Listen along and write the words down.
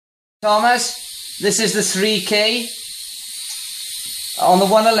Thomas, this is the 3K. On the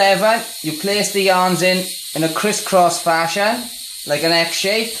 111, you place the yarns in a crisscross fashion, like an X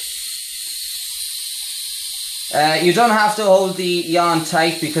shape. You don't have to hold the yarn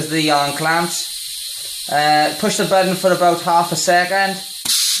tight because of the yarn clamps. Push the button for about half a second,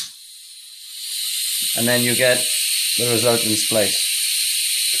 and then you get the resultant splice.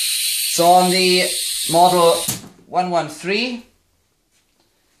 So on the model 113,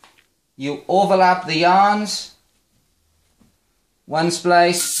 you overlap the yarns, 1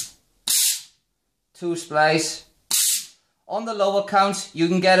 splice, 2 splice. On the lower counts, you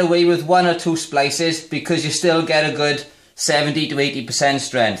can get away with 1 or 2 splices because you still get a good 70 to 80%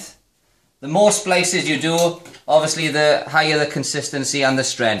 strength. The more splices you do, obviously the higher the consistency and the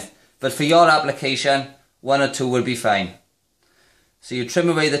strength. But for your application, 1 or 2 will be fine. So you trim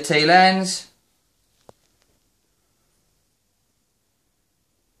away the tail ends.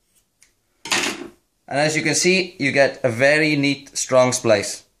 And as you can see, you get a very neat, strong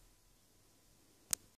splice.